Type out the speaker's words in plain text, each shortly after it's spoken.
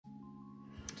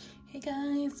Hey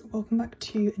guys, welcome back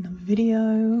to another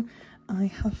video. I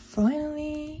have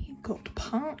finally got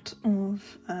part of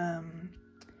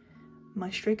my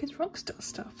Stray Kids Rockstar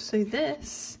stuff. So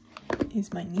this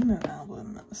is my Nemo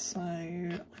album, so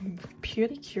I'm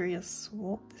purely curious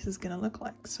what this is gonna look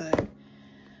like. So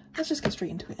let's just get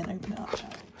straight into it and open it up, shall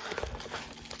we?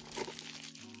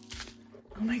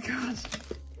 Oh my god,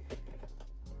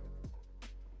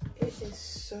 it is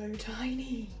so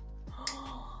tiny.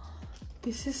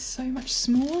 This is so much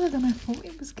smaller than I thought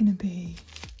it was gonna be.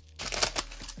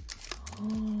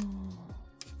 Oh,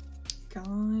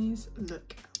 guys,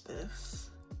 look at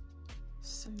this.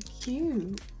 So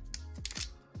cute.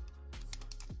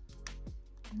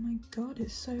 Oh my god,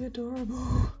 it's so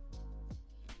adorable.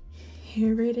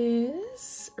 Here it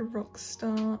is, a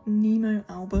Rockstar Nemo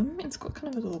album. It's got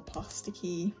kind of a little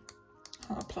plasticky,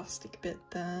 plastic bit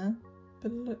there.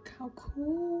 But look how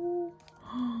cool.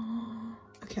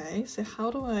 Okay, so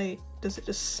how do I, does it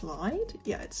just slide?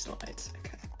 Yeah, it slides,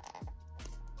 okay.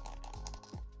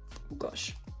 Oh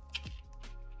gosh.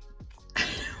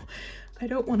 I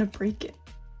don't want to break it.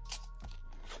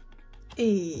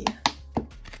 Hey.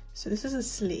 So this is a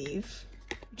sleeve,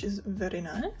 which is very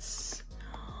nice.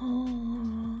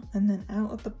 And then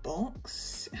out of the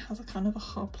box, it has a kind of a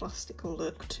hard plastic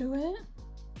look to it.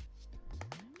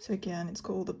 So again, it's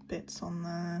got all the bits on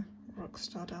there.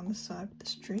 Rockstar down the side with the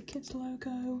Stray Kids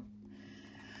logo.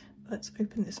 Let's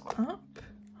open this up.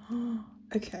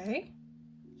 Okay,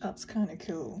 that's kind of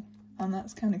cool. And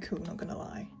that's kind of cool, not gonna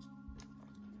lie.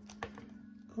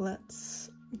 Let's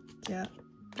get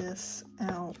this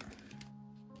out.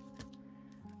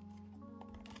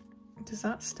 Does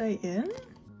that stay in?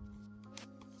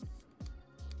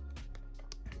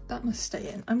 That must stay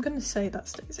in. I'm gonna say that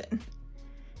stays in.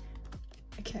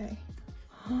 Okay.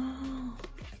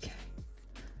 Okay.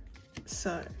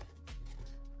 So,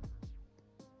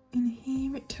 in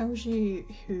here it tells you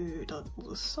who does all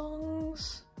the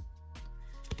songs,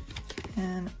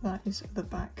 and that is the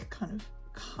back kind of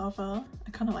cover.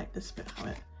 I kind of like this bit, how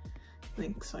it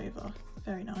links over.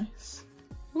 Very nice.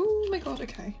 Oh my god,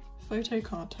 okay. Photo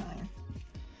card time.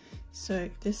 So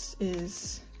this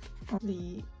is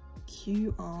the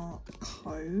QR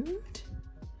code,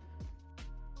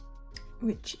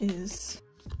 which is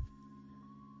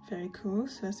very cool.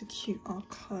 So there's a QR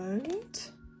code.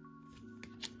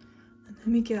 And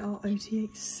then we get our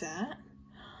OT8 set.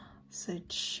 So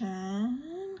Chan.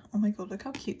 Oh my god, look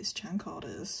how cute this Chan card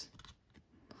is.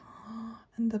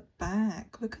 And the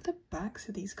back. Look at the backs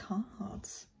of these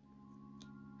cards.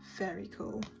 Very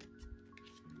cool.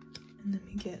 And then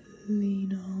we get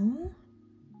Lino.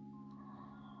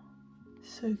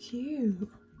 So cute.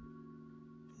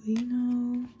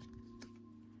 Lino.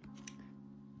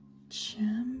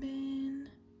 Chambin.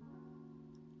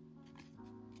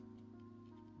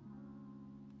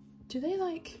 Do they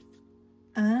like,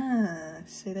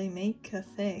 so they make a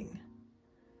thing.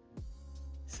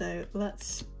 So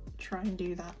let's try and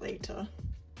do that later.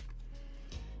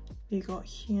 We got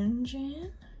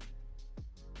Hyunjin.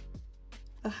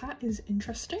 The hat is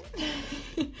interesting.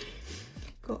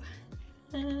 Got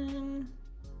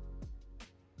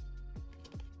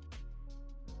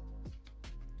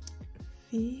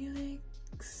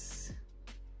Felix.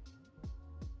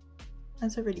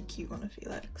 That's a really cute one of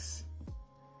Felix.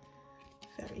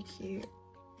 Very cute.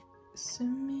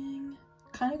 Simming.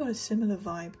 Kind of got a similar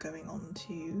vibe going on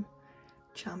to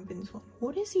Chambin's one.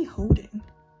 What is he holding?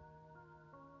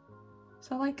 Is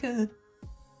that like a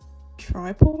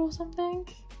tripod or something?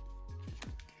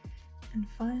 And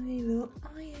finally, little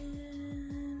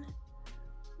Iron.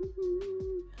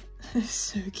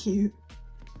 So cute.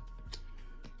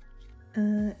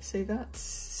 So that's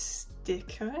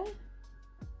sticker.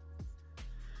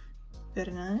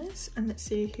 Very nice. And let's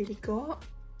see who we got.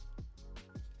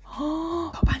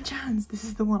 Oh, got Banchans. This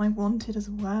is the one I wanted as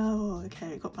well. Okay,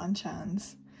 we got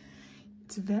Banchans.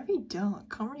 It's very dark,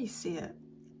 can't really see it.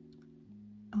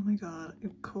 Oh my god,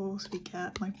 of course we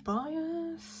get my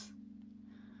bias.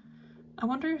 I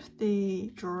wonder if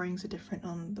the drawings are different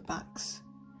on the backs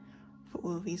for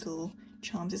all of these little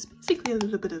charms. It's basically a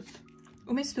little bit of,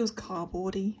 almost feels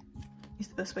cardboardy is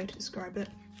the best way to describe it.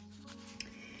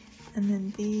 And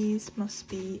then these must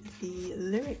be the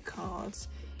lyric cards.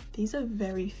 These are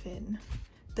very thin.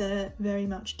 They're very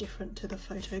much different to the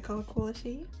photo card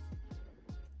quality.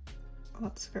 Oh,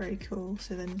 that's very cool.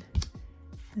 So then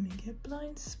let me get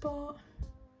Blind Spot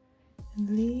and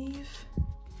Leave,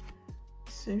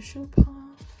 Social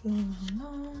Path, la la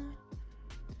la.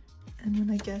 And then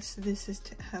I guess this is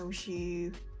tells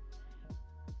you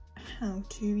how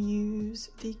to use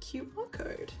the QR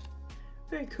code.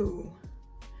 Very cool.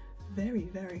 very,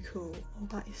 very cool. Oh,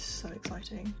 that is so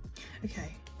exciting.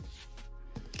 Okay,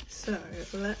 so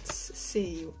let's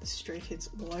see what the Stray Kids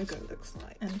logo looks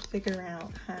like and figure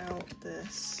out how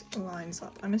this lines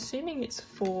up. I'm assuming it's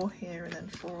 4 here and then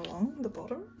 4 along the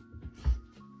bottom.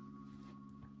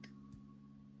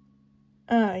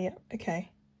 Ah, yeah,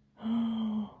 okay.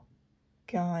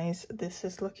 Guys, this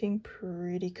is looking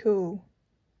pretty cool.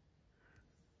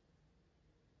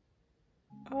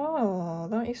 Oh,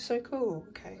 that is so cool.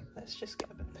 Okay, let's just get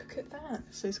a bit. Look at that.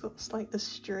 So it's got like the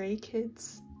Stray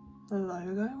Kids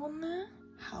logo on there.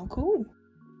 How cool.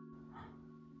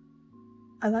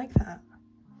 I like that.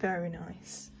 Very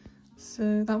nice.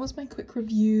 So that was my quick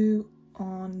review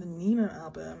on the Nemo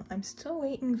album. I'm still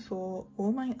waiting for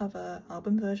all my other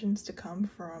album versions to come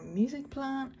from Music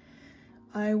Plant.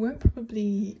 I won't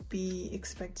probably be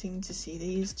expecting to see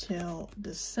these till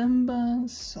December,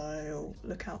 so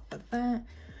look out for that,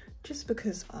 just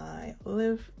because I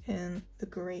live in the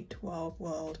great wild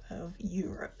world of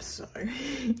Europe, so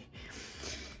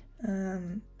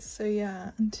so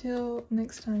yeah, until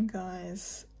next time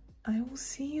guys, I will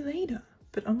see you later.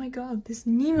 But oh my god, this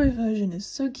Nemo version is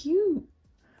so cute.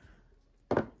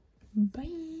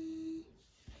 Bye.